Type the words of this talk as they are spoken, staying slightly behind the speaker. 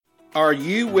Are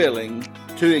you willing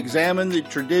to examine the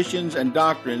traditions and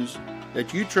doctrines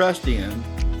that you trust in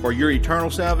for your eternal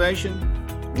salvation?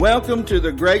 Welcome to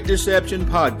the Great Deception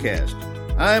Podcast.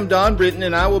 I am Don Britton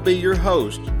and I will be your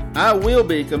host. I will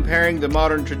be comparing the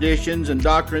modern traditions and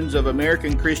doctrines of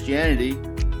American Christianity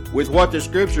with what the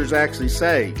Scriptures actually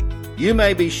say. You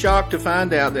may be shocked to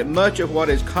find out that much of what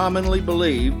is commonly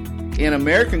believed in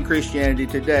American Christianity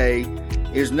today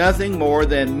is nothing more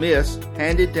than myths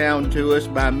handed down to us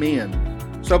by men.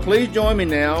 So please join me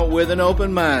now with an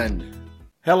open mind.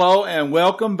 Hello and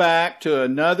welcome back to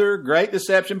another Great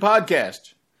Deception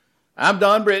Podcast. I'm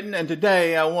Don Britton and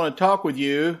today I want to talk with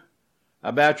you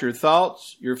about your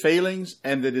thoughts, your feelings,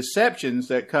 and the deceptions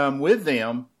that come with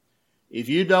them if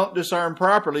you don't discern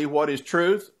properly what is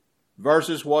truth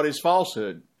versus what is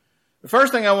falsehood. The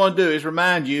first thing I want to do is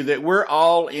remind you that we're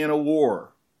all in a war.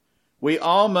 We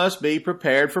all must be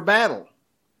prepared for battle.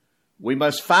 We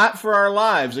must fight for our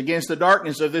lives against the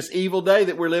darkness of this evil day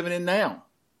that we're living in now.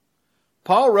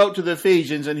 Paul wrote to the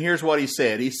Ephesians, and here's what he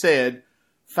said. He said,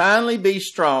 "Finally be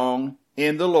strong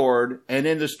in the Lord and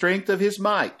in the strength of his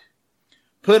might.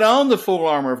 Put on the full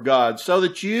armor of God so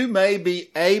that you may be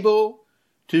able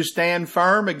to stand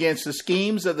firm against the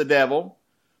schemes of the devil.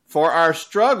 For our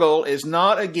struggle is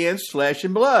not against flesh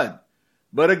and blood,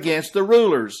 but against the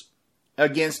rulers,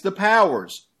 against the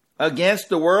powers, against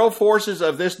the world forces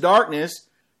of this darkness,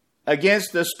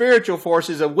 against the spiritual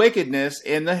forces of wickedness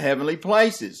in the heavenly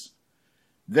places.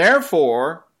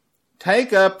 Therefore,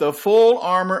 take up the full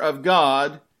armor of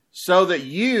God so that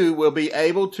you will be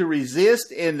able to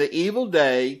resist in the evil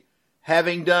day,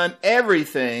 having done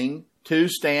everything to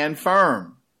stand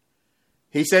firm."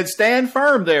 He said, "Stand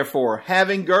firm, therefore,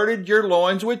 having girded your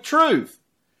loins with truth,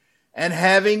 and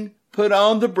having put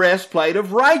on the breastplate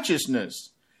of righteousness,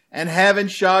 and having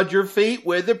shod your feet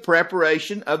with the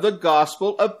preparation of the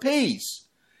gospel of peace.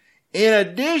 In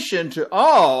addition to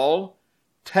all,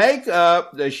 take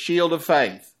up the shield of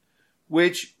faith,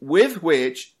 with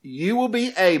which you will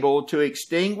be able to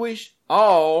extinguish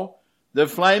all the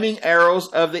flaming arrows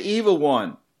of the evil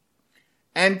one.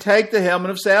 And take the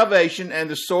helmet of salvation and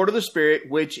the sword of the Spirit,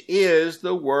 which is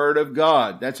the word of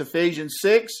God." That's Ephesians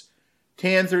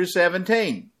 6:10 through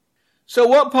 17. So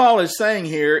what Paul is saying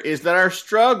here is that our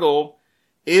struggle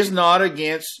is not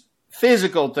against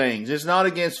physical things. It's not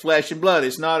against flesh and blood.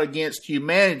 It's not against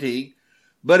humanity,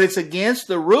 but it's against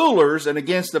the rulers and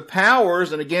against the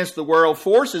powers and against the world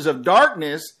forces of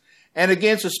darkness and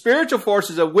against the spiritual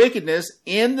forces of wickedness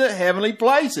in the heavenly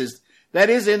places. That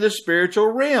is, in the spiritual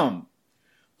realm.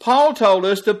 Paul told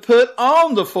us to put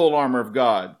on the full armor of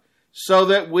God so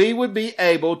that we would be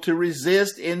able to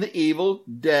resist in the evil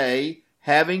day,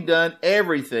 having done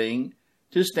everything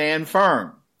to stand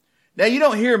firm. Now, you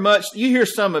don't hear much. You hear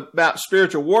some about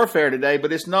spiritual warfare today,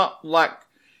 but it's not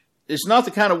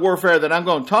the kind of warfare that I'm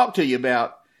going to talk to you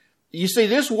about. You see,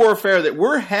 this warfare that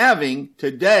we're having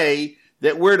today,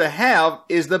 that we're to have,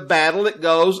 is the battle that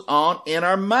goes on in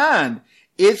our mind.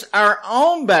 It's our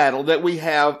own battle that we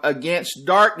have against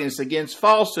darkness, against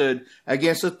falsehood,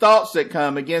 against the thoughts that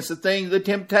come, against the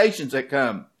temptations that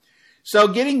come. So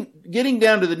getting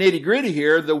down to the nitty-gritty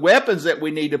here, the weapons that we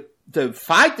need to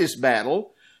fight this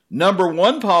battle, number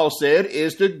one, Paul said,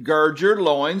 is to gird your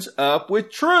loins up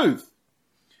with truth.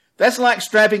 That's like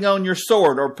strapping on your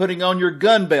sword or putting on your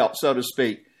gun belt, so to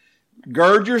speak.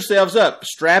 Gird yourselves up.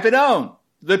 Strap it on.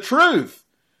 The truth.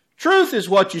 Truth is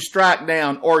what you strike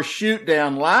down or shoot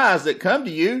down lies that come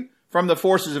to you from the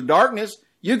forces of darkness.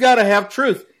 You got to have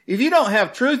truth. If you don't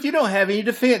have truth, you don't have any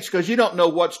defense because you don't know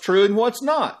what's true and what's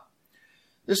not.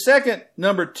 The second,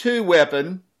 number two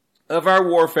weapon of our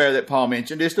warfare that Paul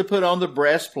mentioned is to put on the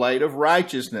breastplate of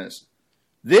righteousness.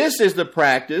 This is the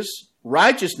practice.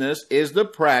 Righteousness is the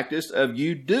practice of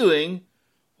you doing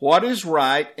what is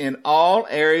right in all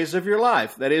areas of your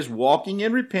life. That is, walking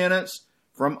in repentance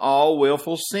from all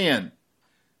willful sin.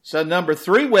 So number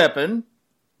three weapon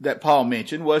that Paul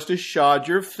mentioned was to shod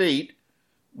your feet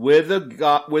with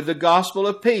the gospel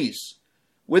of peace.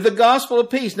 With the gospel of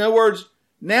peace. In other words,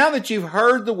 now that you've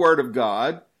heard the word of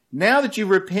God, now that you've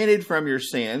repented from your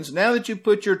sins, now that you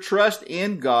put your trust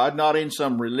in God, not in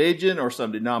some religion or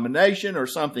some denomination or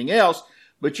something else,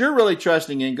 but you're really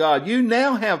trusting in God, you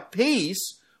now have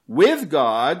peace with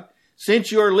God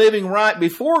since you're living right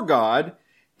before God,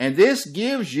 and this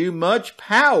gives you much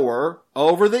power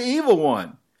over the evil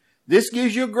one. This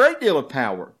gives you a great deal of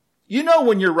power. You know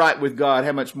when you're right with God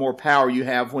how much more power you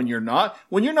have when you're not.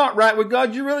 When you're not right with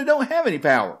God, you really don't have any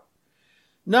power.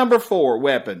 Number four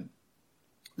weapon.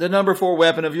 The number four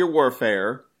weapon of your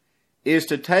warfare is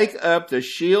to take up the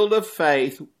shield of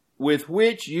faith with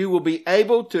which you will be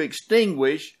able to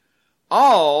extinguish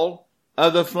all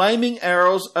of the flaming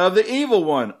arrows of the evil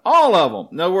one. All of them.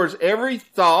 In other words, every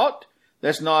thought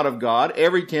that's not of God,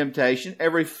 every temptation,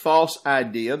 every false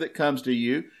idea that comes to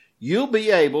you, you'll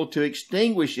be able to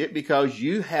extinguish it because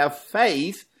you have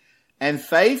faith, and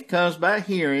faith comes by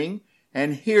hearing,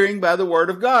 and hearing by the Word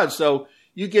of God. So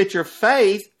you get your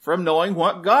faith from knowing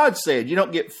what God said. You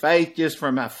don't get faith just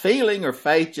from a feeling or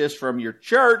faith just from your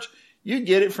church. You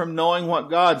get it from knowing what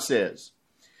God says.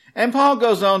 And Paul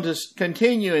goes on to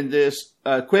continue in this,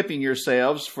 equipping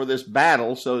yourselves for this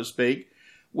battle, so to speak,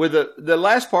 with the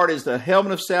last part is the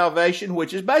helmet of salvation,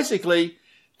 which is basically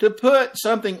to put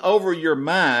something over your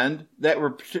mind that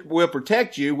will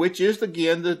protect you, which is,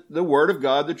 again, the Word of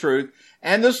God, the truth,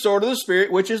 and the sword of the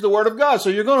Spirit, which is the Word of God. So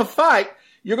you're going to fight.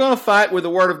 You're going to fight with the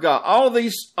Word of God. All of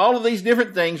these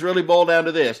different things really boil down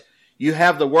to this. You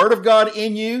have the Word of God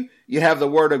in you. You have the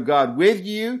Word of God with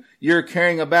you. You're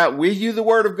carrying about with you the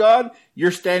Word of God.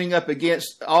 You're standing up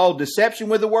against all deception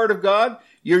with the Word of God.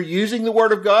 You're using the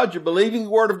Word of God. You're believing the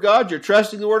Word of God. You're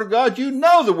trusting the Word of God. You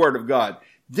know the Word of God.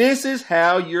 This is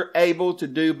how you're able to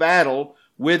do battle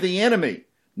with the enemy.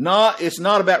 It's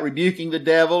not about rebuking the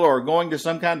devil or going to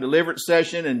some kind of deliverance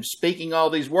session and speaking all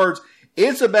these words.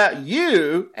 It's about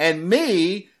you and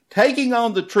me taking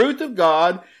on the truth of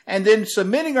God and then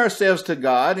submitting ourselves to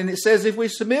God. And it says if we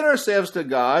submit ourselves to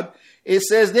God, it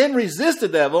says then resist the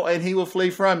devil and he will flee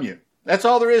from you. That's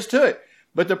all there is to it.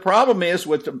 But the problem is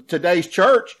with today's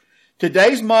church,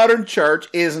 today's modern church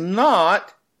is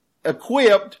not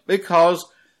equipped because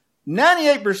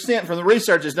 98% from the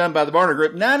research that's done by the Barna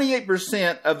Group,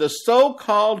 98% of the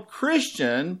so-called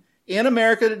Christian in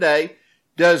America today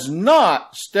does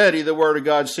not study the Word of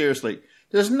God seriously,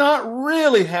 does not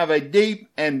really have a deep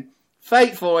and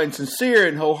faithful and sincere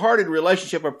and wholehearted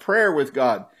relationship of prayer with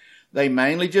God. They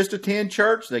mainly just attend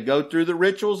church. They go through the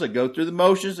rituals. They go through the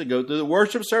motions. They go through the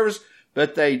worship service.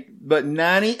 But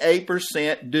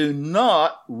 98% do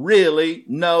not really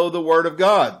know the Word of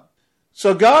God.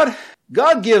 So God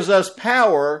gives us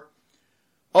power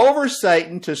over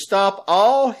Satan to stop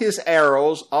all his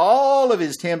arrows, all of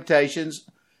his temptations,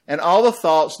 and all the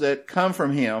thoughts that come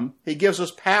from him. He gives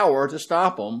us power to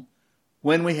stop them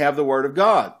when we have the Word of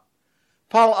God.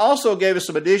 Paul also gave us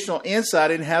some additional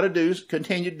insight in how to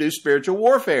continue to do spiritual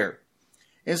warfare.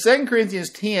 In 2 Corinthians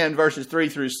 10, verses 3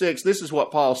 through 6, this is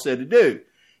what Paul said to do.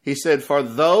 He said, "For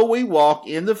though we walk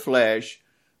in the flesh,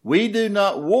 we do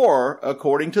not war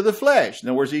according to the flesh." In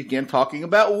other words, he's again talking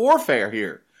about warfare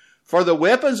here. "For the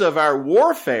weapons of our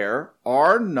warfare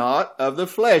are not of the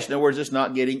flesh." In other words, it's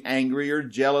not getting angry or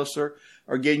jealous or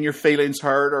getting your feelings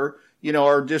hurt or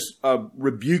just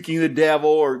rebuking the devil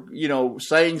or,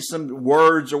 saying some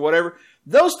words or whatever.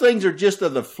 Those things are just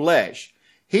of the flesh.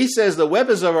 He says the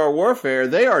weapons of our warfare,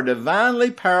 they are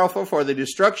divinely powerful for the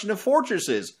destruction of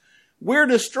fortresses. We're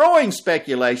destroying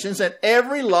speculations and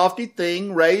every lofty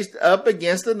thing raised up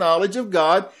against the knowledge of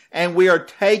God, and we are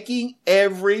taking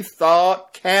every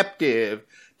thought captive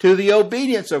to the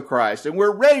obedience of Christ. And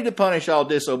we're ready to punish all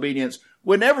disobedience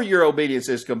whenever your obedience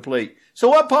is complete. So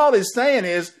what Paul is saying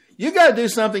is, you got to do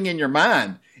something in your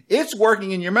mind. It's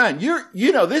working in your mind.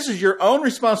 This is your own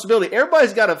responsibility.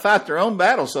 Everybody's got to fight their own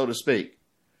battle, so to speak.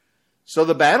 So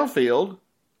the battlefield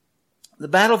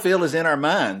is in our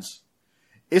minds.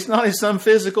 It's not in some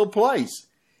physical place.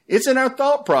 It's in our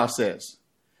thought process.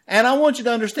 And I want you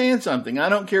to understand something. I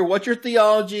don't care what your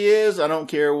theology is. I don't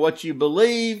care what you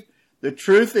believe. The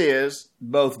truth is,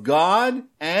 both God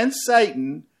and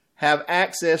Satan have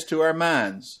access to our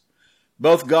minds.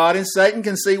 Both God and Satan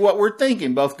can see what we're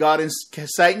thinking. Both God and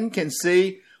Satan can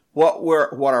see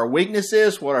what our weakness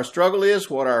is, what our struggle is,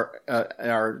 what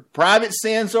our private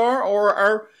sins are,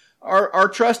 or our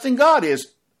trust in God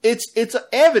is. It's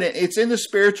evident. It's in the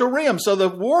spiritual realm. So the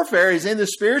warfare is in the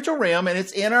spiritual realm and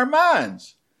it's in our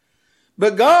minds.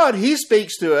 But God, He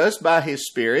speaks to us by His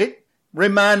Spirit,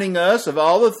 reminding us of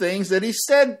all the things that He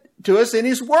said to us in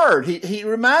His Word. He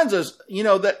reminds us,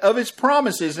 that of His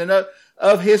promises and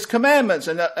of His commandments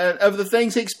and of the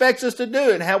things He expects us to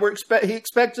do and how He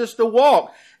expects us to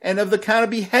walk and of the kind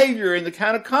of behavior and the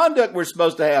kind of conduct we're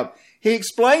supposed to have. He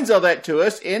explains all that to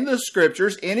us in the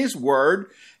Scriptures, in His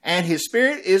Word, and His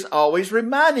Spirit is always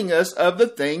reminding us of the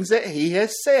things that He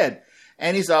has said.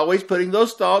 And He's always putting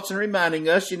those thoughts and reminding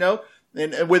us, and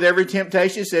with every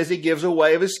temptation, it says He gives a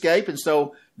way of escape. And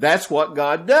so that's what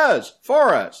God does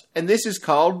for us. And this is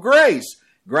called grace.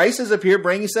 Grace is up here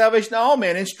bringing salvation to all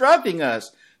men, instructing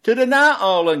us to deny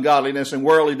all ungodliness and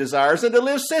worldly desires and to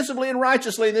live sensibly and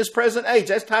righteously in this present age.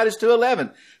 That's Titus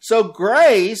 2:11. So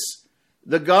grace,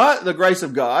 the grace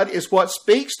of God, is what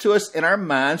speaks to us in our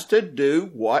minds to do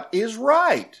what is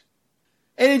right.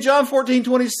 And in John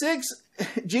 14:26,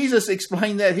 Jesus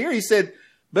explained that here. He said,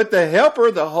 but the Helper,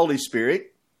 the Holy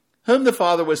Spirit, whom the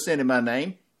Father will send in my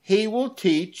name, he will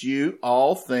teach you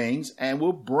all things and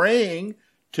will bring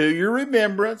to your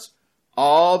remembrance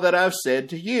all that I've said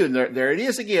to you. And there it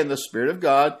is again. The Spirit of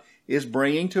God is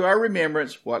bringing to our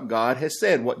remembrance what God has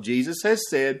said, what Jesus has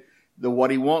said,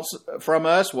 what he wants from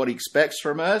us, what he expects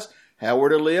from us, how we're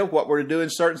to live, what we're to do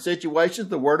in certain situations.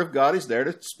 The Word of God is there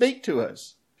to speak to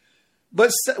us.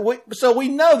 But so we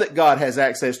know that God has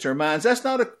access to our minds. That's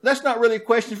not really a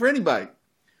question for anybody.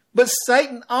 But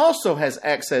Satan also has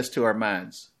access to our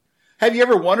minds. Have you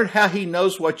ever wondered how he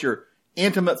knows what your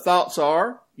intimate thoughts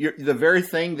are? The very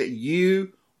thing that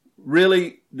you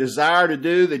really desire to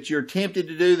do, that you're tempted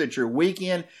to do, that you're weak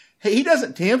in. He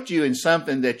doesn't tempt you in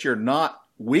something that you're not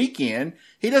weak in.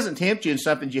 He doesn't tempt you in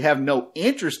something you have no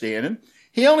interest in.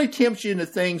 He only tempts you in the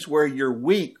things where you're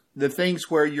weak, the things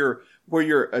where your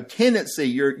tendency,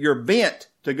 your bent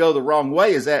to go the wrong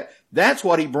way is that's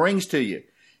what he brings to you.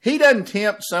 He doesn't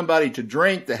tempt somebody to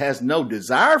drink that has no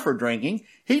desire for drinking.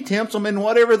 He tempts them in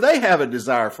whatever they have a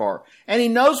desire for. And he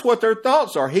knows what their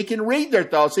thoughts are. He can read their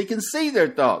thoughts. He can see their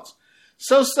thoughts.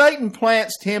 So Satan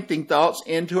plants tempting thoughts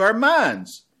into our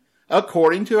minds,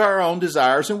 according to our own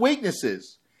desires and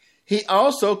weaknesses. He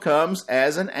also comes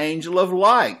as an angel of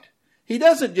light. He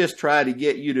doesn't just try to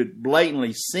get you to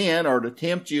blatantly sin or to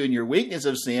tempt you in your weakness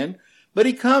of sin, but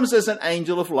he comes as an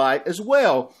angel of light as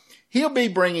well. He'll be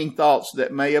bringing thoughts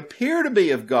that may appear to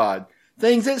be of God,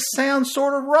 things that sound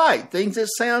sort of right, things that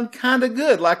sound kind of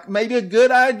good, like maybe a good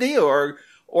idea,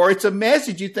 or it's a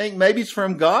message you think maybe it's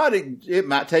from God. It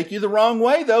might take you the wrong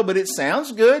way, though, but it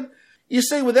sounds good. You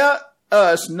see, without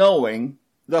us knowing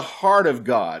the heart of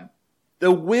God,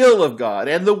 the will of God,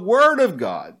 and the Word of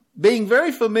God, being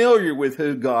very familiar with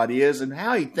who God is and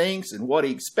how he thinks and what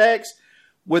he expects,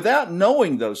 without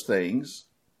knowing those things,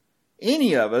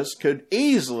 any of us could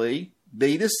easily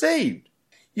be deceived.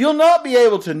 You'll not be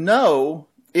able to know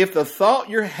if the thought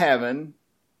you're having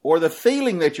or the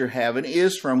feeling that you're having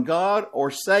is from God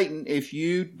or Satan if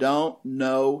you don't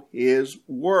know his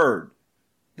Word.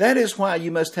 That is why you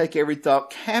must take every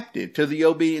thought captive to the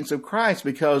obedience of Christ,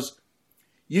 because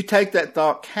you take that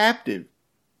thought captive.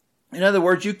 In other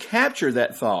words, you capture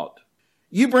that thought.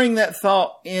 You bring that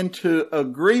thought into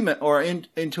agreement or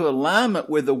into alignment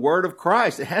with the Word of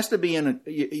Christ. It has to be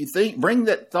bring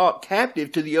that thought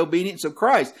captive to the obedience of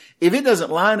Christ. If it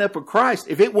doesn't line up with Christ,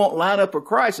 if it won't line up with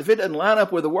Christ, if it doesn't line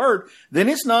up with the Word, then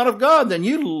it's not of God. Then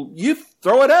you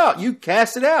throw it out. You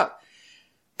cast it out.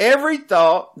 Every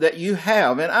thought that you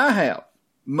have, and I have,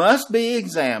 must be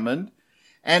examined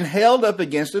and held up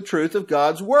against the truth of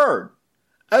God's Word,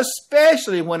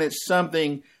 especially when it's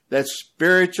something that's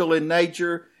spiritual in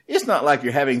nature. It's not like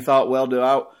you're having thought, well, do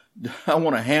I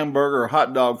want a hamburger or a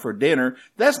hot dog for dinner?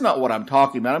 That's not what I'm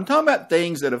talking about. I'm talking about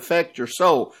things that affect your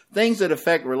soul, things that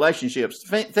affect relationships,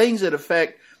 things that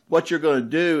affect what you're going to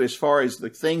do as far as the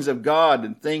things of God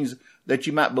and things that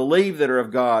you might believe that are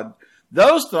of God.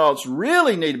 Those thoughts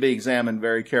really need to be examined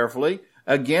very carefully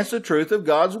against the truth of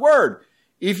God's Word.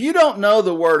 If you don't know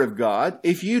the Word of God,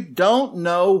 if you don't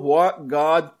know what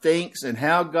God thinks and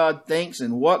how God thinks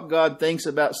and what God thinks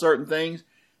about certain things,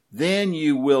 then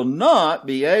you will not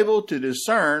be able to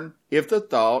discern if the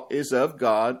thought is of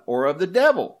God or of the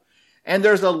devil. And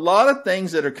there's a lot of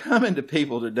things that are coming to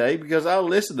people today because I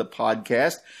listen to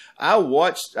podcasts. I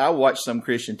watch some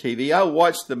Christian TV. I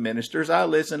watch the ministers. I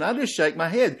listen. I just shake my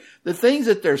head. The things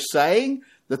that they're saying,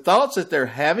 the thoughts that they're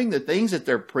having, the things that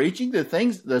they're preaching,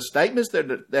 the statements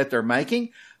that they're making,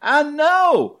 I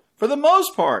know for the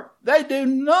most part they do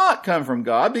not come from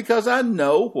God because I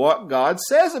know what God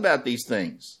says about these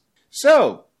things.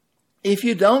 So, if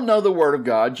you don't know the Word of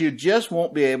God, you just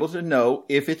won't be able to know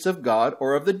if it's of God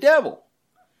or of the devil.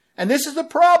 And this is the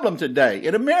problem today.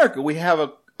 In America, we have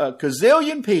a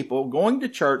gazillion people going to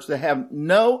church that have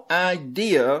no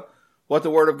idea what the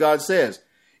Word of God says.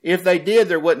 If they did,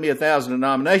 there wouldn't be 1,000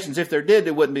 denominations. If there did,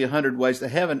 there wouldn't be 100 ways to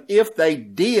heaven. If they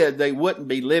did, they wouldn't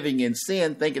be living in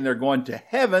sin, thinking they're going to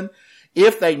heaven.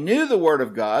 If they knew the Word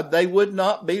of God, they would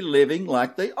not be living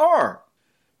like they are.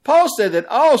 Paul said that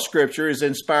all Scripture is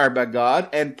inspired by God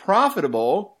and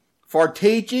profitable for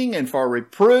teaching and for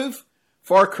reproof,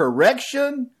 for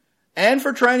correction, and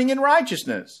for training in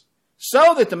righteousness,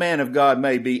 so that the man of God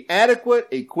may be adequate,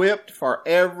 equipped for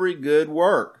every good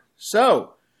work.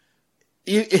 So,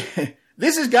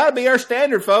 this has got to be our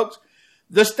standard, folks.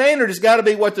 The standard has got to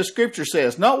be what the Scripture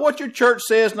says, not what your church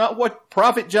says, not what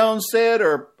Prophet Jones said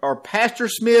or Pastor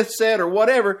Smith said or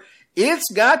whatever.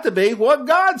 It's got to be what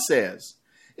God says.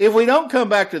 If we don't come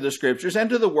back to the Scriptures and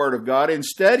to the Word of God and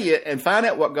study it and find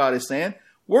out what God is saying,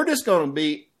 we're just going to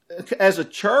be, as a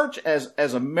church,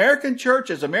 as American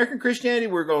Christianity,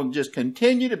 we're going to just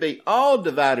continue to be all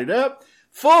divided up,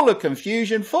 full of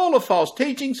confusion, full of false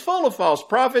teachings, full of false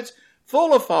prophets,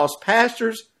 full of false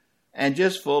pastors, and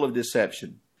just full of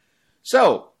deception.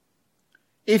 So,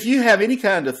 if you have any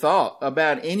kind of thought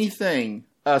about anything,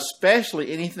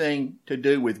 especially anything to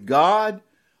do with God,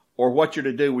 or what you're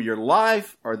to do with your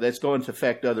life, or that's going to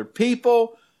affect other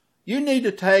people, you need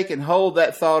to take and hold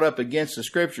that thought up against the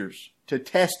Scriptures to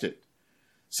test it.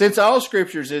 Since all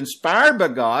Scripture is inspired by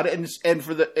God, and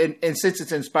since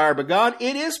it's inspired by God,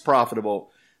 it is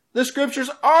profitable. The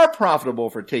Scriptures are profitable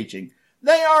for teaching.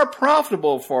 They are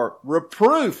profitable for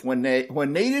reproof when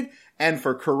needed, and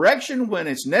for correction when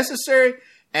it's necessary,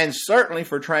 and certainly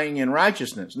for training in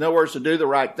righteousness. In other words, to do the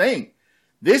right thing.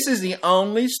 This is the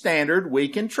only standard we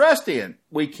can trust in.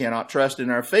 We cannot trust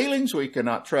in our feelings. We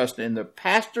cannot trust in the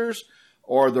pastors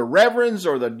or the reverends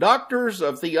or the doctors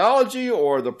of theology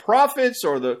or the prophets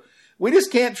we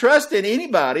just can't trust in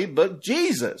anybody but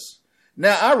Jesus.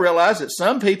 Now, I realize that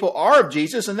some people are of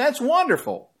Jesus, and that's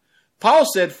wonderful. Paul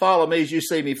said, follow me as you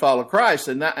see me follow Christ,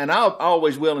 and I'm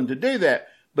always willing to do that.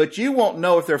 But you won't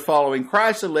know if they're following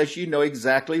Christ unless you know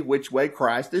exactly which way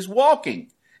Christ is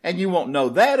walking. And you won't know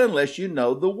that unless you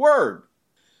know the Word.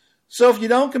 So if you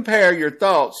don't compare your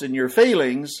thoughts and your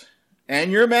feelings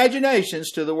and your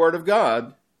imaginations to the Word of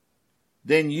God,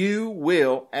 then you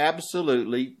will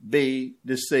absolutely be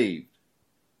deceived.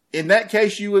 In that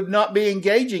case, you would not be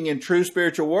engaging in true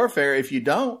spiritual warfare if you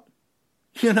don't.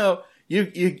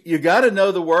 You got to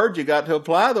know the Word. You got to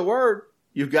apply the Word.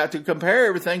 You've got to compare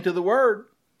everything to the Word.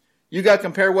 You got to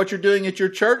compare what you're doing at your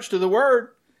church to the Word.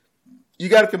 You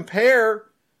got to compare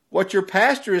what your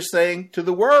pastor is saying to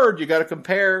the Word. You got to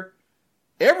compare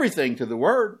everything to the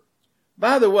Word.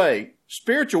 By the way,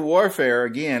 spiritual warfare,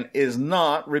 again, is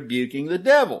not rebuking the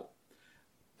devil.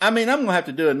 I'm going to have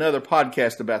to do another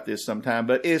podcast about this sometime,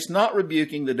 but it's not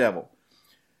rebuking the devil.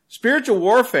 Spiritual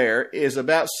warfare is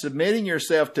about submitting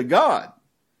yourself to God,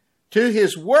 to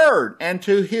His Word, and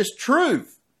to His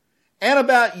truth, and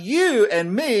about you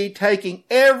and me taking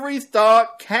every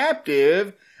thought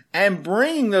captive and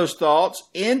bringing those thoughts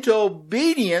into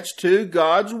obedience to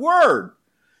God's Word.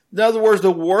 In other words,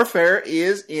 the warfare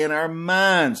is in our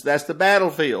minds. That's the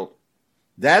battlefield.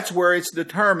 That's where it's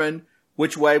determined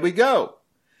which way we go.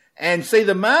 And see,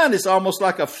 the mind is almost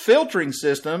like a filtering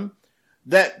system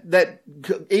that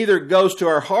either goes to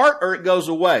our heart or it goes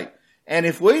away. And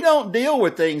if we don't deal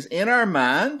with things in our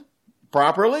mind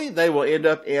properly, they will end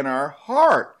up in our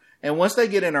heart. And once they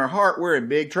get in our heart, we're in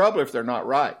big trouble if they're not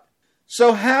right.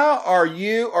 So how are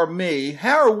you or me,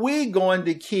 how are we going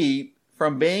to keep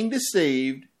from being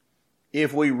deceived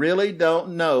if we really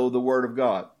don't know the Word of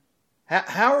God?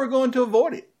 How are we going to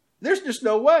avoid it? There's just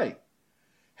no way.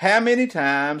 How many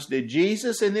times did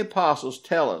Jesus and the apostles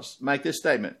tell us, make this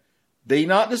statement, be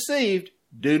not deceived,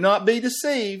 do not be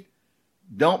deceived,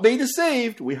 don't be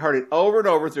deceived? We heard it over and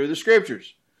over through the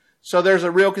Scriptures. So there's a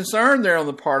real concern there on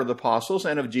the part of the apostles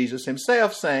and of Jesus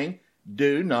himself saying,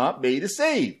 do not be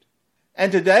deceived.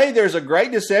 And today there's a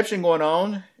great deception going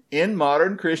on in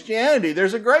modern Christianity.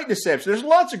 There's a great deception. There's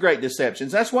lots of great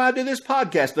deceptions. That's why I do this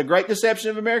podcast, The Great Deception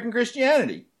of American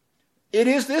Christianity. It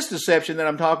is this deception that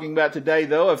I'm talking about today,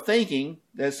 though, of thinking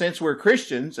that since we're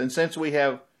Christians and since we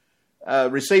have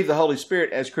received the Holy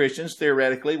Spirit as Christians,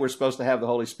 theoretically, we're supposed to have the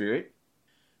Holy Spirit.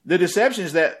 The deception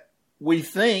is that we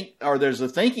think, or there's a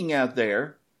thinking out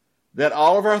there, that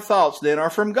all of our thoughts then are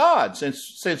from God.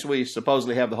 Since we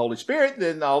supposedly have the Holy Spirit,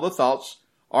 then all the thoughts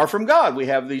are from God. We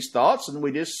have these thoughts and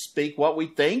we just speak what we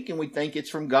think and we think it's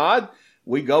from God.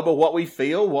 We go by what we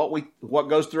feel, what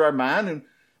goes through our mind, and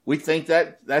we think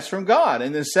that that's from God.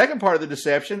 And the second part of the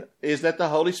deception is that the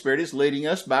Holy Spirit is leading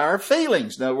us by our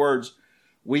feelings. In other words,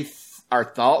 our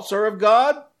thoughts are of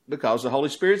God because the Holy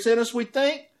Spirit's in us, we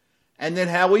think. And then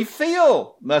how we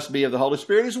feel must be of the Holy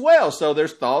Spirit as well. So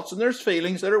there's thoughts and there's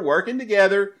feelings that are working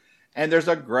together. And there's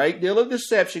a great deal of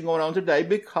deception going on today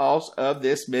because of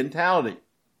this mentality.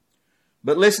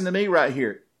 But listen to me right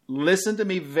here. Listen to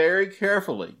me very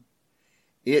carefully.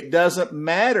 It doesn't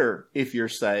matter if you're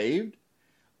saved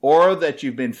or that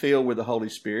you've been filled with the Holy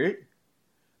Spirit.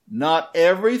 Not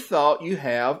every thought you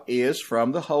have is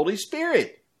from the Holy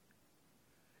Spirit.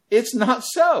 It's not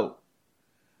so.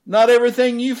 Not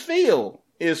everything you feel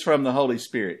is from the Holy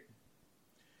Spirit.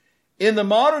 In the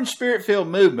modern Spirit-filled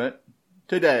movement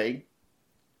today,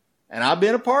 and I've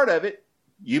been a part of it,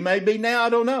 you may be now, I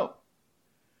don't know.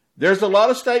 There's a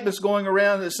lot of statements going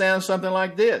around that sound something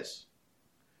like this.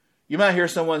 You might hear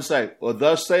someone say, well,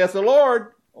 thus saith the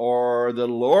Lord, or the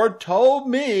Lord told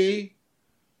me,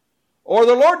 or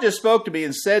the Lord just spoke to me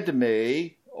and said to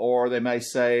me, or they may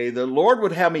say, the Lord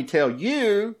would have me tell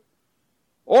you,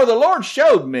 or the Lord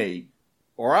showed me,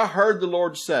 or I heard the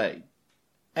Lord say,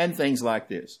 and things like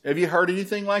this. Have you heard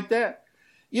anything like that?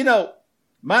 You know,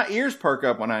 my ears perk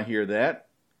up when I hear that,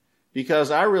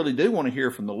 because I really do want to hear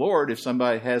from the Lord. If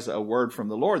somebody has a word from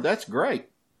the Lord, that's great.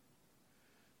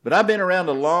 But I've been around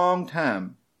a long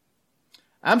time.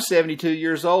 I'm 72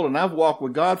 years old, and I've walked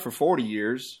with God for 40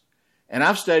 years, and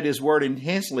I've studied His Word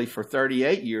intensely for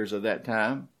 38 years of that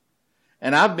time.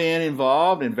 And I've been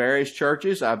involved in various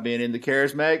churches. I've been in the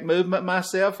charismatic movement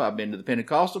myself. I've been to the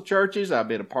Pentecostal churches. I've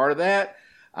been a part of that.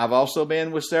 I've also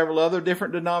been with several other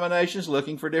different denominations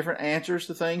looking for different answers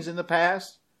to things in the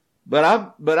past. But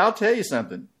I'll tell you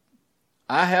something.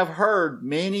 I have heard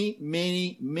many,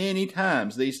 many, many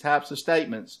times these types of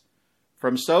statements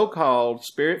from so-called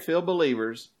Spirit-filled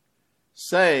believers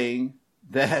saying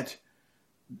that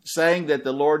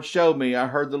the Lord showed me, I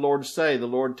heard the Lord say, the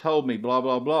Lord told me, blah,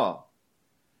 blah, blah.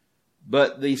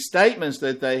 But the statements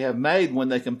that they have made when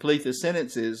they complete the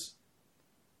sentences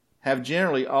have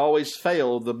generally always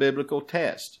failed the biblical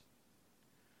test.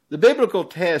 The biblical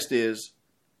test is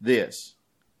this.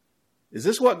 Is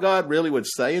this what God really would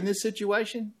say in this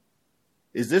situation?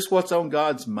 Is this what's on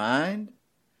God's mind?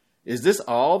 Is this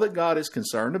all that God is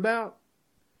concerned about?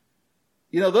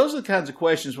 You know, those are the kinds of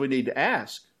questions we need to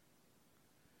ask.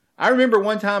 I remember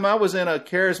one time I was in a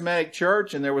charismatic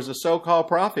church and there was a so-called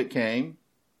prophet came,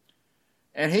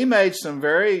 and he made some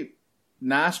very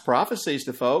nice prophecies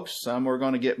to folks. Some were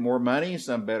going to get more money,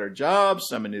 some better jobs,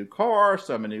 some a new car,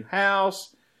 some a new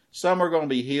house. Some were going to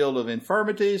be healed of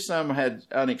infirmities. Some had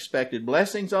unexpected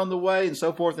blessings on the way, and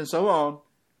so forth and so on.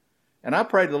 And I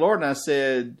prayed to the Lord and I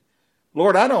said,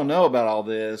 Lord, I don't know about all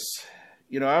this.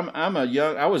 You know,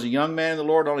 I was a young man in the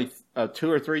Lord, only a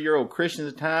 2 or 3 year old Christian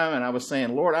at the time. And I was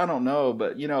saying, Lord, I don't know.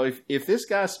 But, you know, if this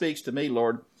guy speaks to me,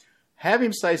 Lord, have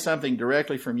him say something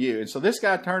directly from you. And so this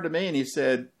guy turned to me and he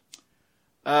said,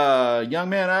 young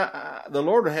man, the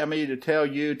Lord would have me to tell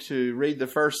you to read the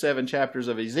first 7 chapters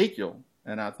of Ezekiel.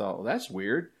 And I thought, well, that's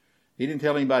weird. He didn't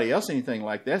tell anybody else anything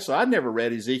like that. So I'd never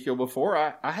read Ezekiel before.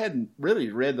 I hadn't really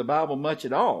read the Bible much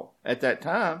at all at that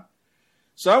time.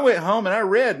 So I went home and I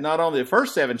read not only the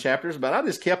first 7 chapters, but I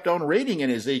just kept on reading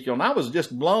in Ezekiel. And I was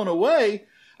just blown away.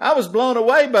 I was blown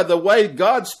away by the way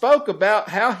God spoke about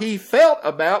how He felt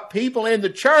about people in the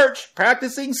church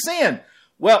practicing sin.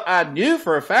 Well, I knew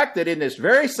for a fact that in this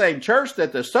very same church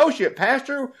that the associate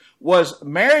pastor was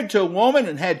married to a woman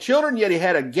and had children, yet he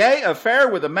had a gay affair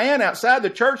with a man outside the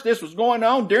church. This was going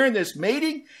on during this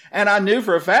meeting. And I knew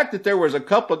for a fact that there was a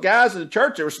couple of guys in the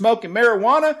church that were smoking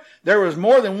marijuana. There was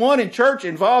more than one in church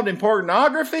involved in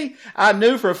pornography. I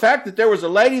knew for a fact that there was a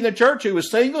lady in the church who was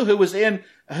single, who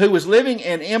was living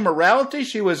in immorality.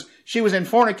 She was in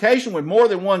fornication with more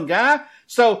than one guy.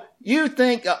 So you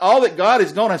think all that God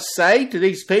is going to say to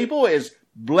these people is,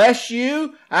 bless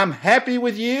you, I'm happy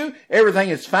with you, everything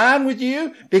is fine with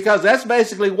you, because that's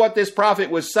basically what this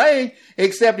prophet was saying,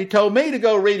 except he told me to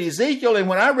go read Ezekiel, and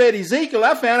when I read Ezekiel,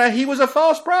 I found out he was a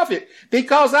false prophet,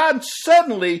 because I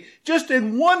suddenly, just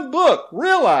in one book,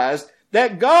 realized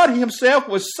that God Himself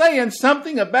was saying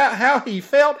something about how He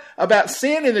felt about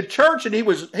sin in the church, and He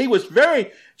was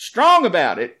very strong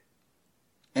about it.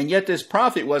 And yet this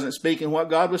prophet wasn't speaking what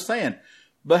God was saying.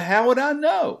 But how would I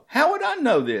know? How would I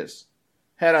know this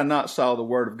had I not saw the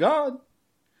Word of God?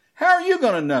 How are you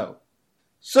going to know?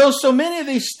 So many of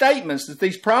these statements that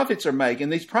these prophets are making,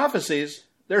 these prophecies,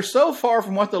 they're so far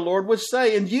from what the Lord would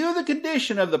say in view of the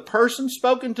condition of the person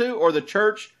spoken to or the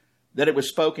church that it was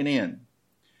spoken in.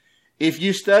 If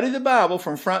you study the Bible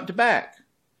from front to back,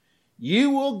 you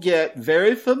will get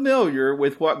very familiar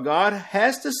with what God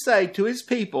has to say to His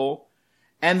people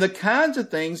and the kinds of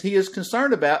things He is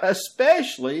concerned about,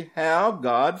 especially how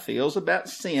God feels about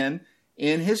sin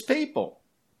in His people.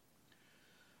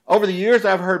 Over the years,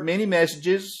 I've heard many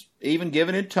messages, even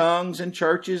given in tongues in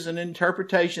churches and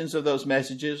interpretations of those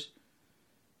messages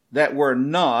that were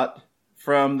not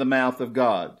from the mouth of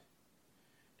God.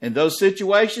 In those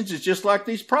situations, it's just like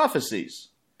these prophecies.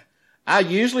 I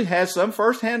usually had some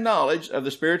first-hand knowledge of the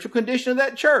spiritual condition of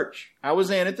that church I was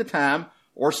in at the time,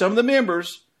 or some of the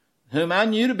members whom I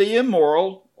knew to be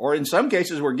immoral, or in some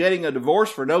cases were getting a divorce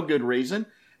for no good reason.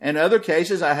 In other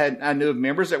cases, I knew of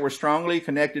members that were strongly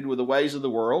connected with the ways of the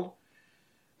world.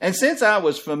 And since I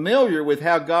was familiar with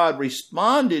how God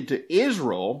responded to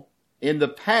Israel in the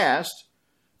past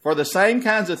for the same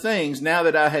kinds of things, now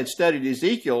that I had studied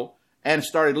Ezekiel and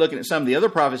started looking at some of the other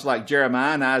prophets like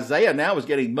Jeremiah and Isaiah, now I was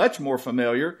getting much more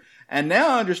familiar. And now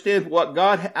I understood what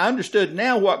God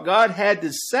had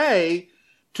to say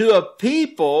to a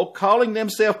people calling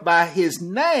themselves by His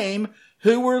name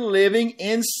who were living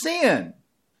in sin.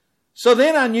 So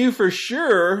then I knew for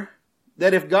sure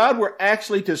that if God were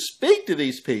actually to speak to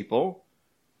these people,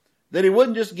 that He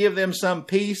wouldn't just give them some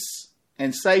peace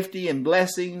and safety and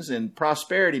blessings and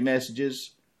prosperity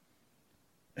messages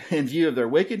in view of their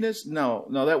wickedness. No,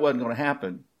 that wasn't going to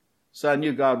happen. So I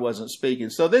knew God wasn't speaking.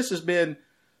 So this has been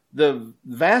the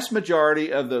vast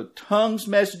majority of the tongues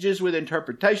messages with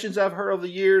interpretations I've heard over the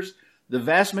years, the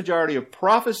vast majority of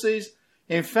prophecies.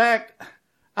 In fact,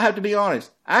 I have to be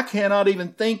honest, I cannot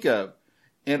even think of,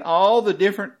 in all the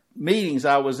different meetings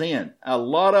I was in, a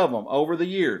lot of them over the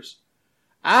years,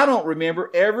 I don't remember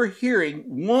ever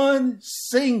hearing one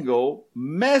single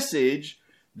message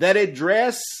that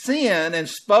addressed sin and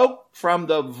spoke from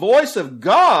the voice of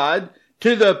God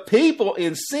to the people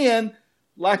in sin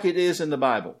like it is in the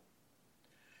Bible.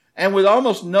 And with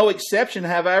almost no exception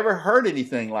have I ever heard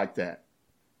anything like that.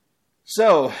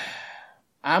 So,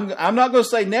 I'm not going to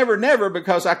say never, never,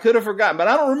 because I could have forgotten, but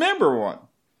I don't remember one.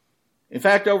 In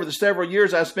fact, over the several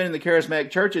years I spent in the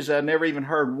charismatic churches, I never even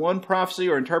heard one prophecy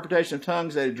or interpretation of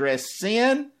tongues that addressed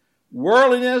sin,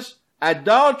 worldliness,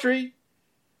 idolatry,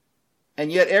 and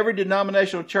yet every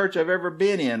denominational church I've ever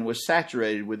been in was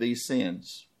saturated with these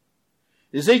sins.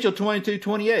 Ezekiel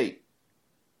 22:28.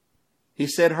 He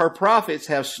said, her prophets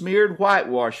have smeared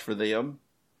whitewash for them.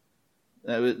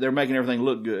 They're making everything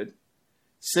look good.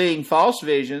 Seeing false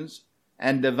visions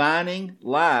and divining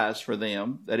lies for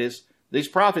them. That is, these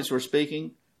prophets were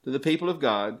speaking to the people of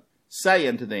God,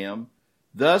 saying to them,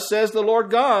 thus says the Lord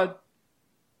God.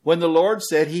 When the Lord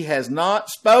said He has not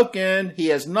spoken, He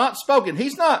has not spoken.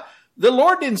 The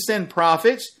Lord didn't send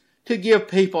prophets to give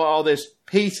people all this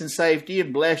peace and safety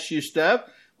and bless you stuff.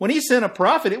 When He sent a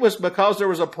prophet, it was because there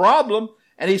was a problem,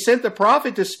 and He sent the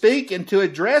prophet to speak and to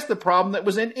address the problem that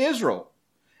was in Israel.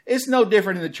 It's no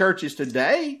different in the churches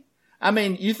today. I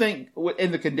mean, you think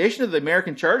in the condition of the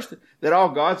American church that all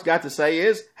God's got to say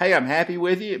is, hey, I'm happy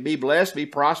with you, be blessed, be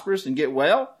prosperous, and get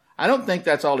well? I don't think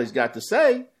that's all He's got to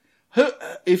say.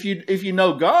 If you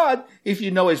know God, if you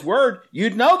know His Word,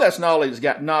 you'd know that's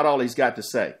not all He's got to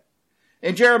say.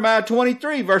 In Jeremiah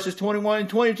 23, verses 21 and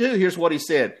 22, here's what He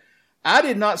said. I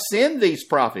did not send these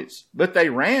prophets, but they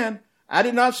ran. I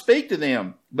did not speak to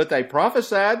them, but they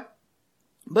prophesied.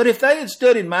 But if they had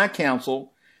stood in my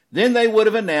counsel, then they would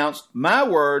have announced my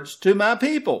words to my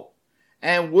people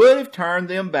and would have turned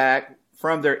them back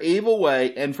from their evil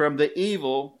way and from the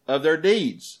evil of their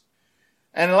deeds.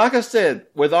 And like I said,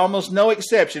 with almost no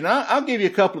exception, I'll give you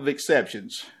a couple of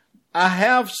exceptions.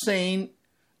 I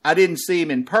didn't see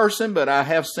him in person, but I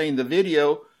have seen the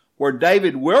video where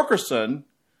David Wilkerson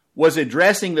was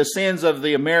addressing the sins of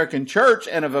the American church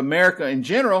and of America in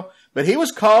general, but he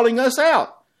was calling us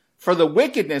out for the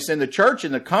wickedness in the church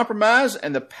and the compromise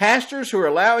and the pastors who are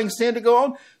allowing sin to go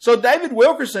on. So David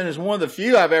Wilkerson is one of the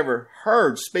few I've ever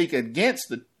heard speak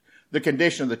against the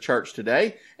condition of the church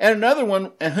today. And another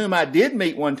one, whom I did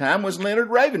meet one time, was Leonard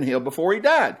Ravenhill before he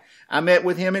died. I met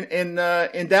with him in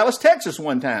Dallas, Texas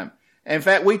one time. In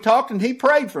fact, we talked and he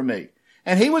prayed for me.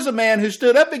 And he was a man who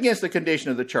stood up against the condition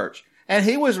of the church. And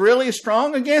he was really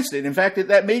strong against it. In fact, at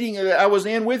that meeting that I was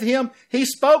in with him, he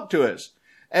spoke to us.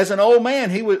 As an old man,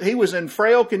 he was in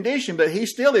frail condition, but he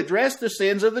still addressed the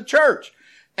sins of the church.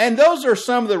 And those are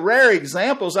some of the rare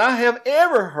examples I have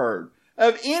ever heard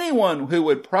of anyone who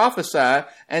would prophesy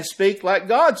and speak like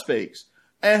God speaks.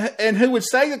 And who would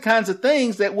say the kinds of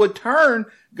things that would turn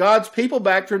God's people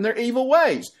back from their evil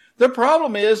ways. The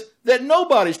problem is that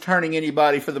nobody's turning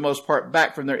anybody, for the most part,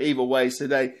 back from their evil ways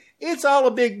today. It's all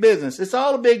a big business. It's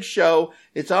all a big show.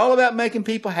 It's all about making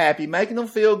people happy, making them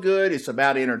feel good. It's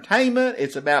about entertainment.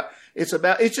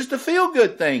 It's just a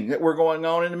feel-good thing that we're going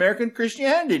on in American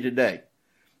Christianity today.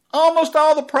 Almost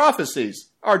all the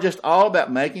prophecies are just all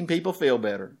about making people feel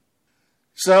better.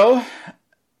 So,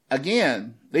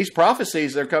 again, these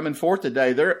prophecies that are coming forth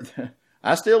today,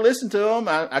 I still listen to them.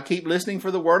 I keep listening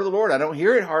for the word of the Lord. I don't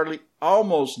hear it hardly.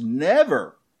 Almost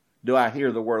never do I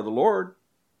hear the word of the Lord.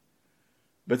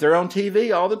 But they're on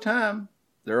TV all the time.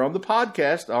 They're on the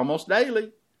podcast almost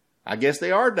daily. I guess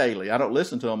they are daily. I don't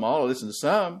listen to them all. I listen to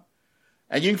some.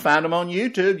 And you can find them on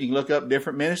YouTube. You can look up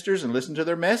different ministers and listen to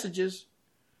their messages.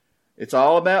 It's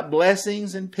all about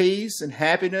blessings and peace and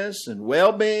happiness and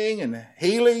well-being and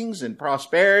healings and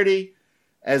prosperity,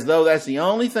 as though that's the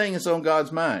only thing that's on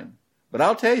God's mind. But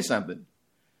I'll tell you something.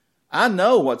 I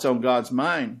know what's on God's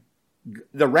mind.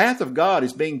 The wrath of God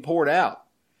is being poured out.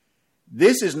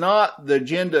 This is not the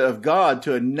agenda of God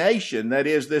to a nation, that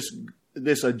is this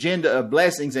this agenda of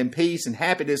blessings and peace and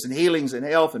happiness and healings and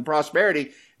health and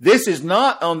prosperity. This is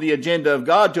not on the agenda of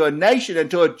God to a nation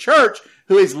and to a church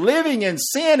who is living in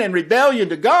sin and rebellion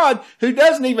to God, who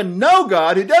doesn't even know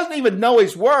God, who doesn't even know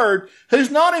His Word,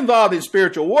 who's not involved in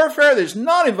spiritual warfare, that's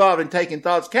not involved in taking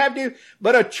thoughts captive,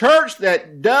 but a church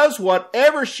that does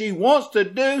whatever she wants to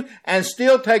do and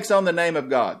still takes on the name of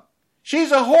God.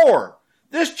 She's a whore.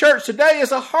 This church today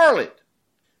is a harlot.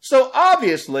 So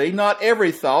obviously, not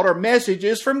every thought or message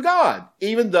is from God,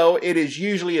 even though it is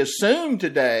usually assumed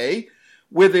today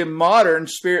with the modern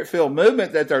Spirit-filled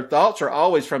movement that their thoughts are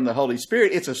always from the Holy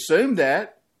Spirit. It's assumed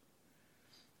that.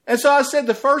 And so I said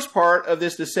the first part of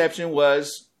this deception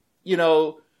was,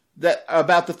 that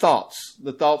about the thoughts.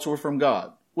 The thoughts were from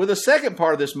God. Well, the second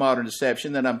part of this modern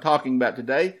deception that I'm talking about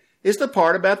today is the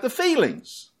part about the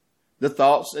feelings. The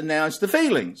thoughts, and now it's the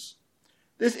feelings.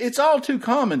 It's all too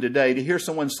common today to hear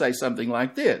someone say something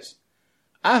like this.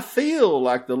 I feel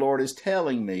like the Lord is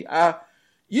telling me.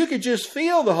 You could just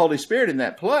feel the Holy Spirit in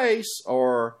that place,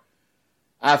 or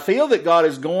I feel that God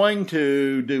is going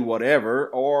to do whatever,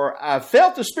 or I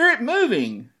felt the Spirit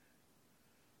moving,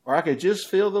 or I could just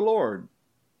feel the Lord.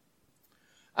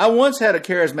 I once had a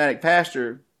charismatic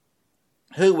pastor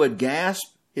who would gasp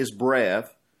his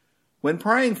breath when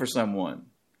praying for someone.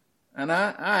 And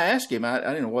I asked him, I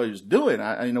didn't know what he was doing.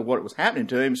 I didn't know what was happening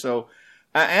to him. So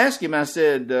I asked him, I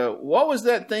said, what was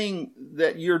that thing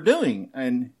that you're doing?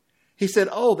 And he said,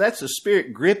 oh, that's the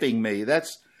Spirit gripping me.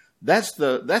 That's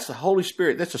the Holy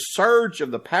Spirit. That's a surge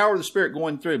of the power of the Spirit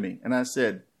going through me. And I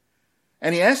said,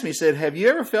 and he asked me, he said, have you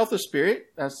ever felt the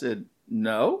Spirit? I said,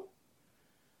 no.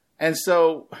 And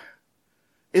so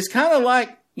it's kind of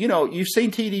like, you've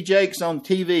seen T.D. Jakes on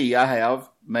TV. I have.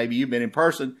 Maybe you've been in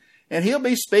person. And he'll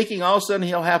be speaking, all of a sudden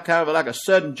he'll have kind of like a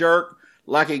sudden jerk,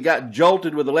 like he got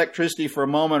jolted with electricity for a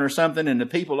moment or something, and the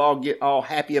people all get all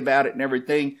happy about it and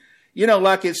everything.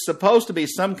 Like it's supposed to be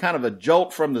some kind of a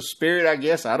jolt from the Spirit, I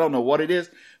guess. I don't know what it is.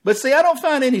 But see, I don't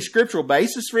find any scriptural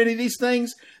basis for any of these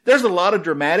things. There's a lot of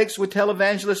dramatics with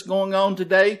televangelists going on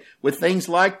today with things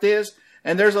like this.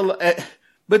 And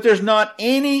but there's not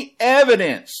any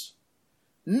evidence,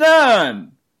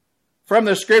 none, from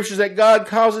the scriptures that God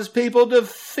causes people to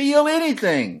feel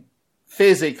anything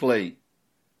physically.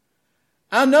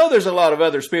 I know there's a lot of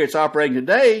other spirits operating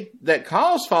today that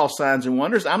cause false signs and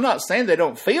wonders. I'm not saying they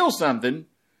don't feel something.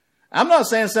 I'm not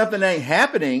saying something ain't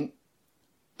happening.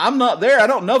 I'm not there. I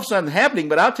don't know if something's happening,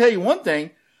 but I'll tell you one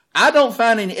thing. I don't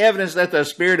find any evidence that the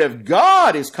Spirit of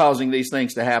God is causing these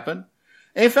things to happen.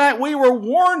 In fact, we were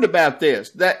warned about this,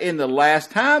 that in the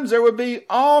last times there would be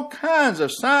all kinds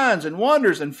of signs and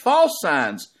wonders and false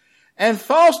signs and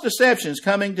false deceptions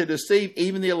coming to deceive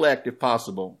even the elect if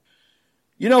possible.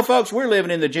 Folks, we're living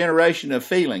in the generation of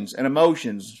feelings and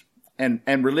emotions and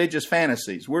religious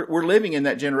fantasies. We're living in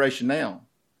that generation now.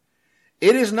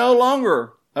 It is no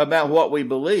longer about what we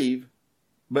believe,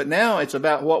 but now it's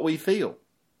about what we feel.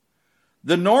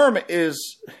 The norm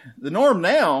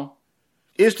now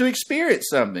is to experience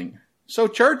something. So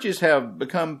churches have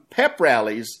become pep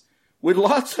rallies with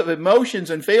lots of emotions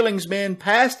and feelings being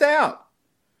passed out.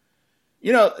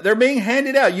 They're being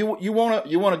handed out. You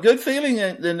want a good feeling,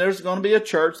 and then there's going to be a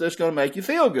church that's going to make you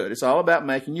feel good. It's all about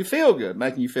making you feel good,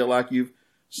 making you feel like you've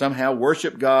somehow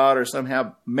worshiped God or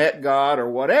somehow met God or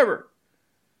whatever.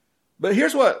 But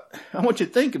here's what I want you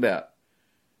to think about.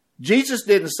 Jesus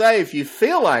didn't say if you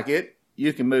feel like it,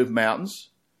 you can move mountains.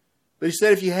 But he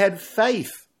said if you had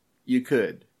faith, you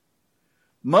could.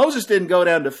 Moses didn't go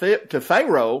down to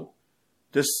Pharaoh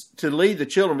to lead the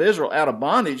children of Israel out of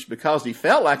bondage because he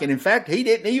felt like it. In fact, he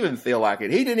didn't even feel like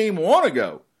it. He didn't even want to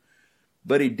go.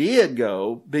 But he did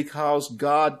go because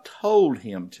God told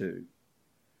him to.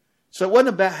 So it wasn't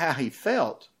about how he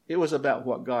felt. It was about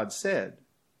what God said.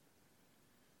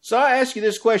 So I ask you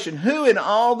this question. Who in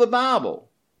all the Bible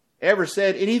ever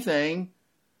said anything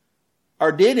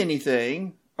or did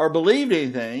anything or believed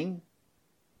anything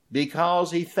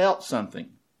because he felt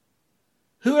something?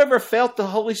 Who ever felt the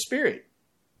Holy Spirit?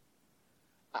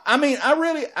 I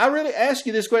really ask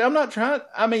you this question.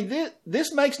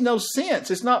 This makes no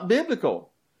sense. It's not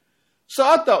biblical. So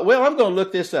I thought, well, I'm going to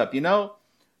look this up.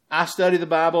 I study the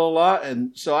Bible a lot,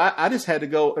 and so I just had to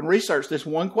go and research this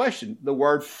one question. The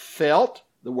word felt,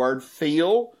 the word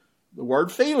feel, the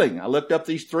word feeling. I looked up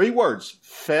these three words: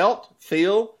 felt,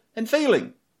 feel, and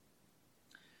feeling.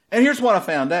 And here's what I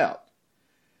found out.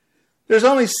 There's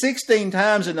only 16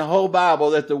 times in the whole Bible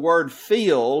that the word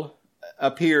feel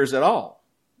appears at all.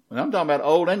 And I'm talking about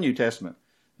Old and New Testament.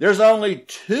 There's only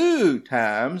 2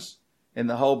 times in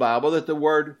the whole Bible that the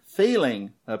word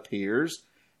feeling appears.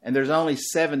 And there's only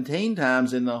 17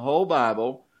 times in the whole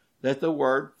Bible that the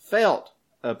word felt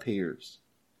appears.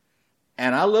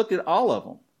 And I looked at all of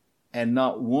them, and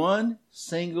not one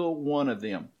single one of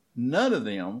them, none of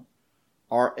them,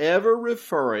 are ever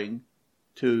referring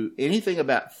to anything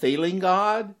about feeling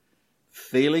God,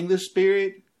 feeling the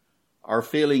Spirit, or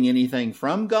feeling anything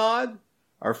from God,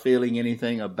 or feeling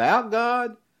anything about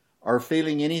God, or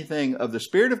feeling anything of the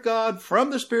Spirit of God, from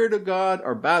the Spirit of God,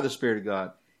 or by the Spirit of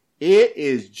God. It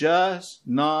is just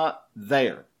not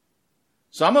there.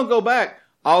 So I'm going to go back.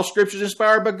 All Scripture is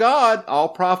inspired by God, all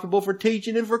profitable for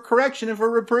teaching and for correction and for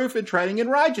reproof and training in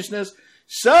righteousness.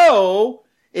 So,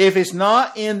 if it's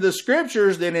not in the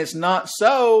Scriptures, then it's not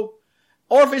so.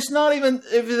 Or if there's not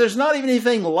even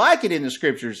anything like it in the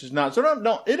Scriptures, it's not. So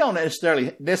it don't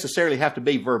necessarily have to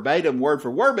be verbatim, word for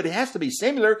word, but it has to be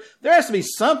similar. There has to be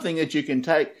something that you can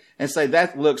take and say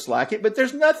that looks like it, but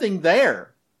there's nothing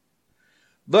there.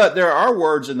 But there are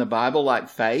words in the Bible like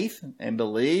faith and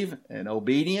believe and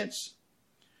obedience.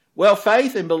 Well,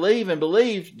 faith and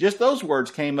believe, just those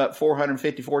words came up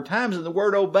 454 times, and the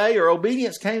word obey or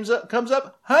obedience comes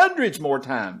up hundreds more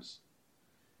times.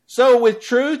 So with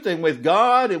truth and with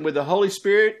God and with the Holy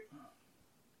Spirit,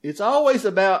 it's always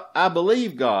about, I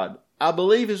believe God. I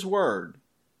believe His Word.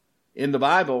 In the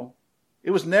Bible,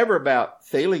 it was never about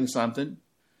feeling something.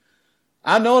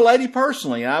 I know a lady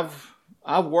personally. I've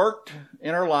worked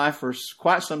in her life for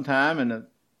quite some time and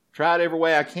tried every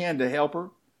way I can to help her.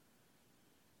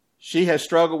 She has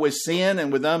struggled with sin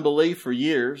and with unbelief for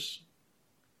years.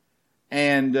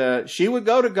 And she would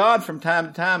go to God from time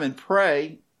to time and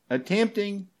pray,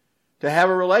 attempting to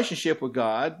have a relationship with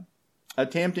God,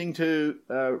 attempting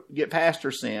to get past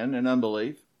her sin and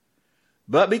unbelief.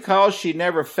 But because she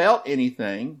never felt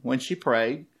anything when she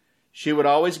prayed, she would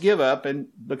always give up and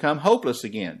become hopeless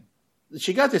again.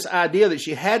 She got this idea that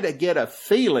she had to get a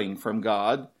feeling from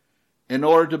God in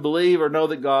order to believe or know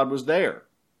that God was there.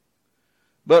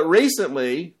 But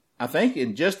recently, I think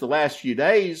in just the last few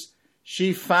days,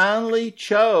 she finally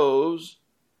chose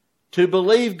to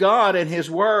believe God and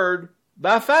His Word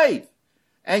by faith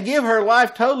and give her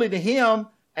life totally to Him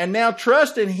and now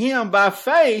trust in Him by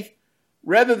faith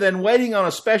rather than waiting on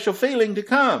a special feeling to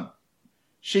come.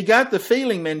 She got the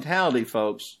feeling mentality,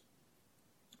 folks,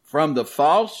 from the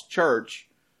false church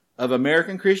of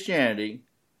American Christianity,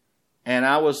 and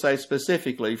I will say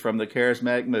specifically from the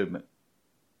charismatic movement.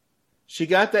 She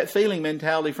got that feeling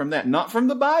mentality from that, not from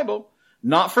the Bible,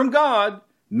 not from God,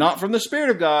 not from the Spirit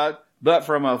of God, but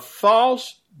from a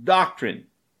false doctrine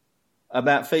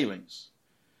about feelings.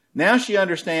 Now she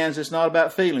understands it's not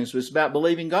about feelings, but it's about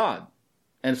believing God,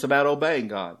 and it's about obeying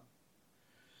God.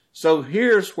 So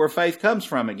here's where faith comes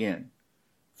from again.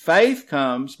 Faith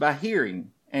comes by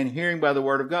hearing, and hearing by the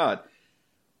Word of God.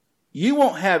 You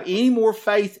won't have any more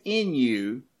faith in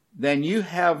you than you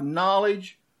have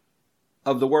knowledge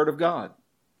of the Word of God.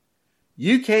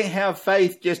 You can't have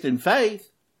faith just in faith.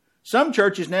 Some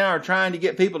churches now are trying to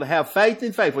get people to have faith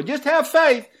in faith. Well, just have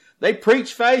faith. They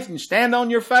preach faith and stand on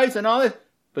your faith and all this,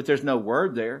 but there's no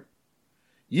Word there.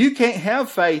 You can't have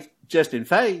faith just in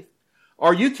faith,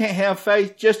 or you can't have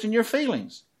faith just in your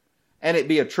feelings. And it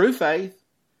be a true faith.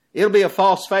 It'll be a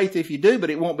false faith if you do, but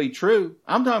it won't be true.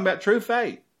 I'm talking about true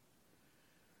faith.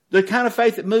 The kind of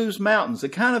faith that moves mountains, the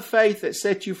kind of faith that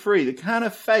sets you free, the kind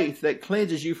of faith that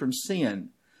cleanses you from sin,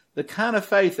 the kind of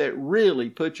faith that really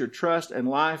puts your trust and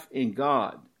life in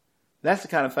God. That's the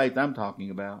kind of faith I'm talking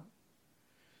about.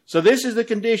 So this is the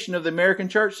condition of the American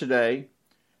church today.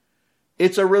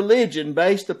 It's a religion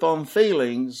based upon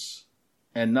feelings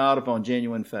and not upon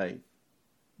genuine faith.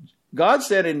 God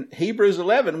said in Hebrews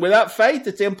 11, without faith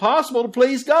it's impossible to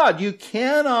please God. You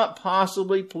cannot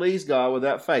possibly please God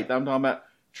without faith. I'm talking about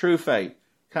true faith,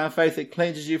 the kind of faith that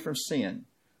cleanses you from sin,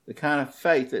 the kind of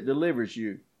faith that delivers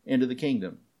you into the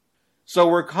kingdom. So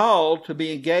we're called to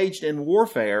be engaged in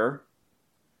warfare.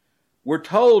 We're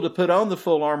told to put on the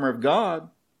full armor of God.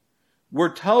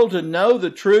 We're told to know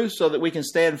the truth so that we can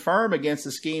stand firm against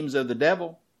the schemes of the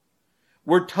devil.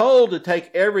 We're told to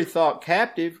take every thought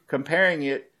captive, comparing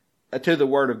it to the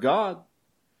Word of God.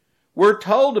 We're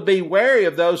told to be wary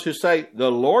of those who say,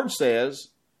 the Lord says,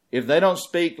 if they don't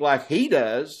speak like He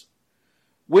does.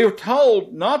 We're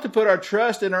told not to put our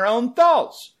trust in our own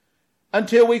thoughts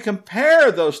until we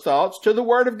compare those thoughts to the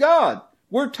Word of God.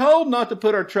 We're told not to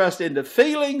put our trust into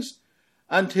feelings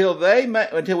until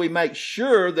we make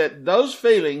sure that those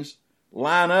feelings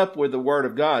line up with the Word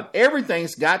of God.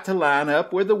 Everything's got to line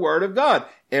up with the Word of God.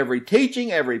 Every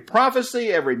teaching, every prophecy,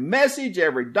 every message,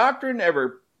 every doctrine,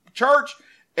 every church,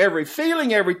 every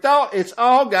feeling, every thought, it's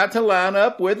all got to line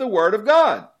up with the Word of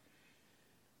God.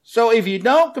 So if you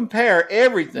don't compare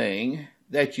everything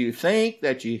that you think,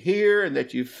 that you hear, and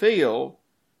that you feel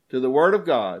to the Word of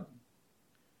God,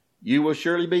 you will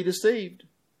surely be deceived.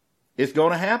 It's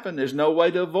going to happen. There's no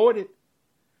way to avoid it.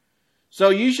 So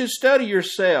you should study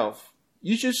yourself.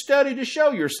 You should study to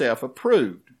show yourself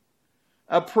approved.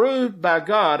 Approved by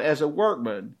God as a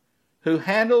workman who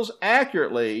handles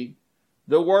accurately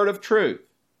the word of truth.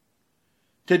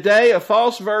 Today, a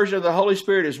false version of the Holy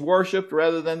Spirit is worshipped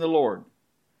rather than the Lord.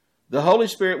 The Holy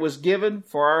Spirit was given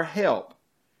for our help.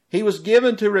 He was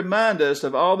given to remind us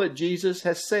of all that Jesus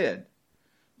has said.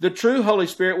 The true Holy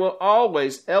Spirit will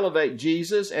always elevate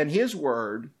Jesus and His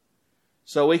Word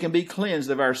so we can be cleansed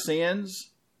of our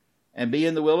sins and be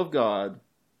in the will of God,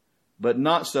 but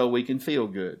not so we can feel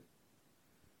good.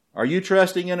 Are you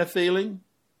trusting in a feeling,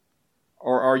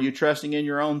 or are you trusting in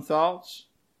your own thoughts?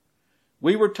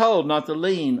 We were told not to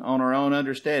lean on our own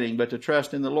understanding, but to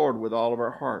trust in the Lord with all of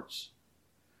our hearts.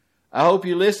 I hope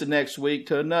you listen next week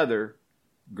to another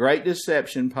Great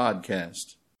Deception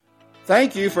podcast.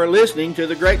 Thank you for listening to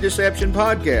the Great Deception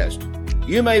podcast.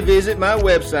 You may visit my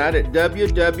website at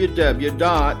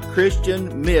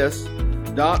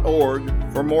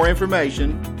www.christianmyths.org for more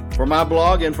information, for my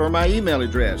blog, and for my email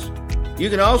address. You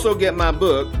can also get my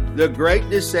book, The Great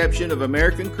Deception of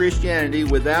American Christianity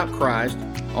Without Christ,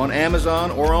 on Amazon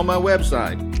or on my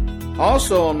website.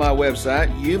 Also on my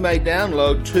website, you may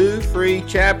download 2 free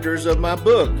chapters of my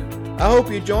book. I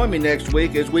hope you join me next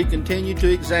week as we continue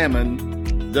to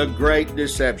examine the Great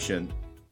Deception.